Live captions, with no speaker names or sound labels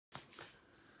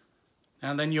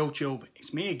Now then YouTube,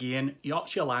 it's me again,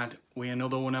 Yorkshire Lad, with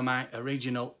another one of my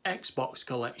original Xbox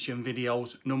collection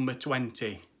videos, number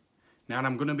 20. Now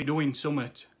I'm going to be doing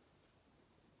something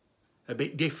a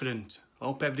bit different.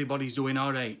 Hope everybody's doing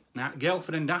alright. Now,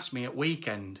 girlfriend asked me at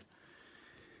weekend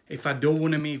if I do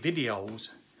one of my videos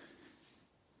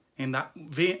in that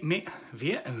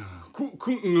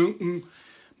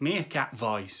meerkat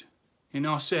voice. You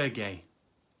know, Sergei,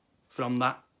 from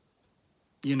that,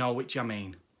 you know which I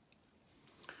mean.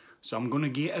 So I'm going to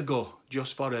give it a go,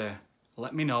 just for her.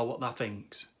 Let me know what that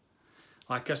thinks.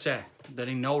 Like I say, they're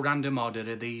in no random order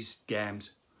of these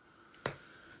games.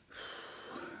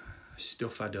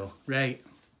 Stuff I do. Right.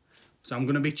 So I'm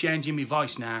going to be changing my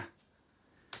voice now.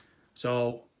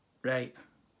 So, right.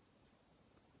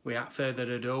 Without further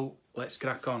ado, let's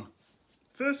crack on.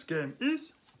 First game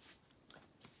is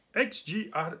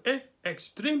XGRA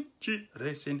Extreme G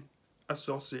Racing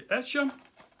Association.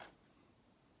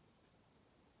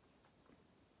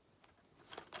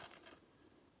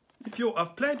 If you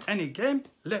have played any game,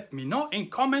 let me know in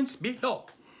comments below.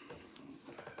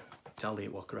 Tell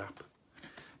you what crap.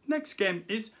 Next game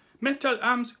is Metal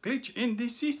Arms Glitch in the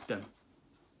System.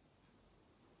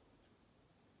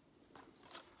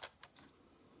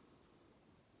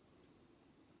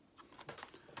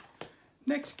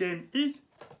 Next game is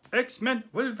X-Men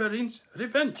Wolverine's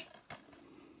Revenge.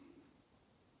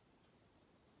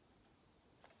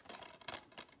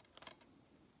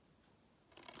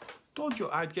 Told you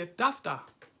I'd get dafter.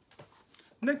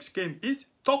 Next game is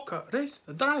Toka Race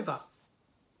Driver.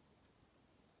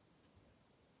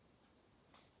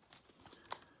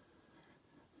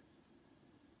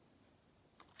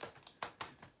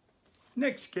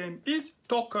 Next game is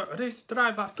Toka Race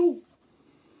Driver 2.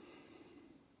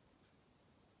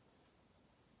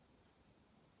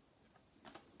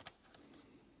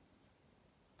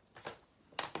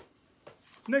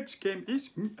 Next game is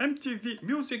MTV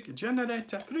Music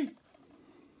Generator 3.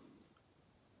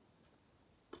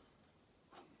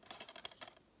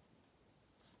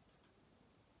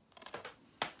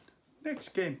 Next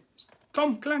game is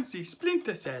Tom Clancy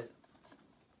Splinter Cell.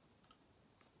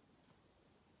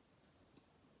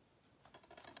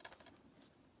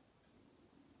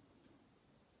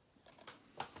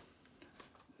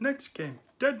 Next game,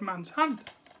 Dead Man's Hand.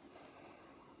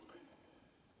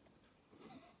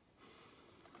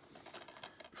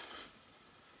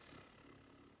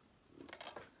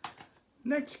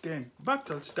 Next game,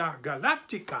 Battlestar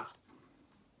Galactica.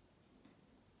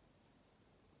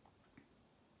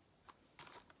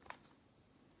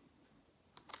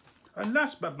 And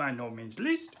last but by no means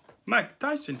least, Mike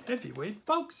Tyson Heavyweight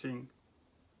Boxing.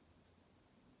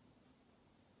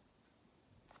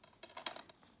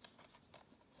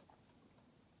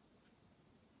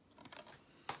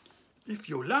 If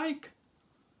you like,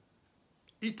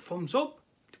 hit thumbs up,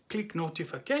 click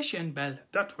notification bell,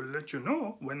 that will let you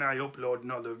know when I upload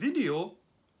another video,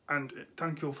 and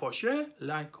thank you for share,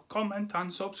 like, comment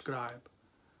and subscribe.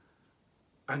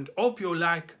 And hope you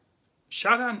like,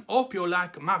 Sharon, hope you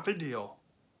like my video.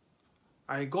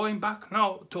 I'm going back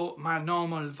now to my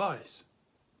normal voice.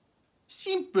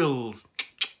 Simples.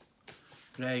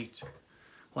 Right,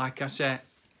 like I said,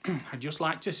 I'd just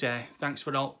like to say thanks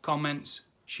for all comments,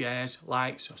 shares,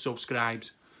 likes,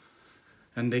 subscribes,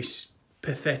 and this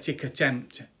pathetic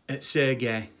attempt at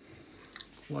Sergei.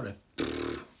 What a...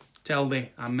 Tell me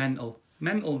I'm mental.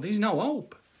 Mental, there's no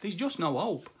hope. There's just no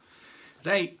hope.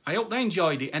 Right, I hope they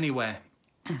enjoyed it anyway.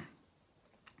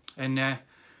 And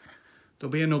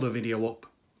there'll be another video up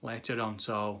later on,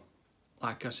 so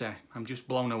like I say, I'm just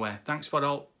blown away. Thanks for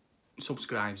all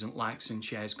subscribes and likes and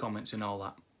shares, comments and all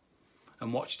that.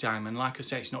 And watch time, and like I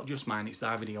say, it's not just mine, it's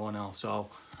their video and all,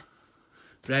 so...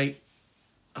 Right,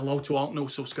 hello to all new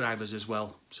subscribers as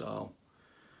well, so...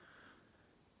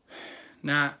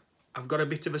 Now, I've got a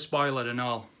bit of a spoiler and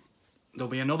all.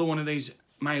 There'll be another one of these,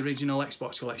 my original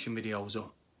Xbox collection videos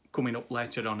coming up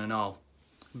later on and all.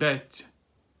 But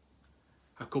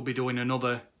I could be doing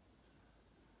another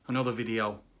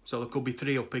video, so there could be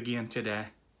 3 up again today.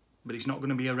 But it's not going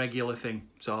to be a regular thing,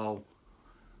 so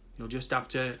you'll just have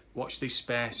to watch this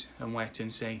space and wait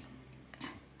and see.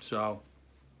 So,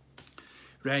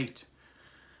 right,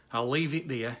 I'll leave it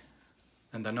there,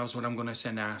 and then knows what I'm going to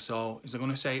say now. So, is I going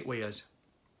to say it with us?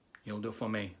 You'll do for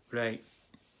me. Right,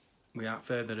 without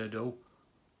further ado.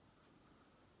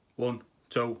 1,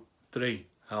 2, 3.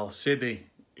 I'll see thee.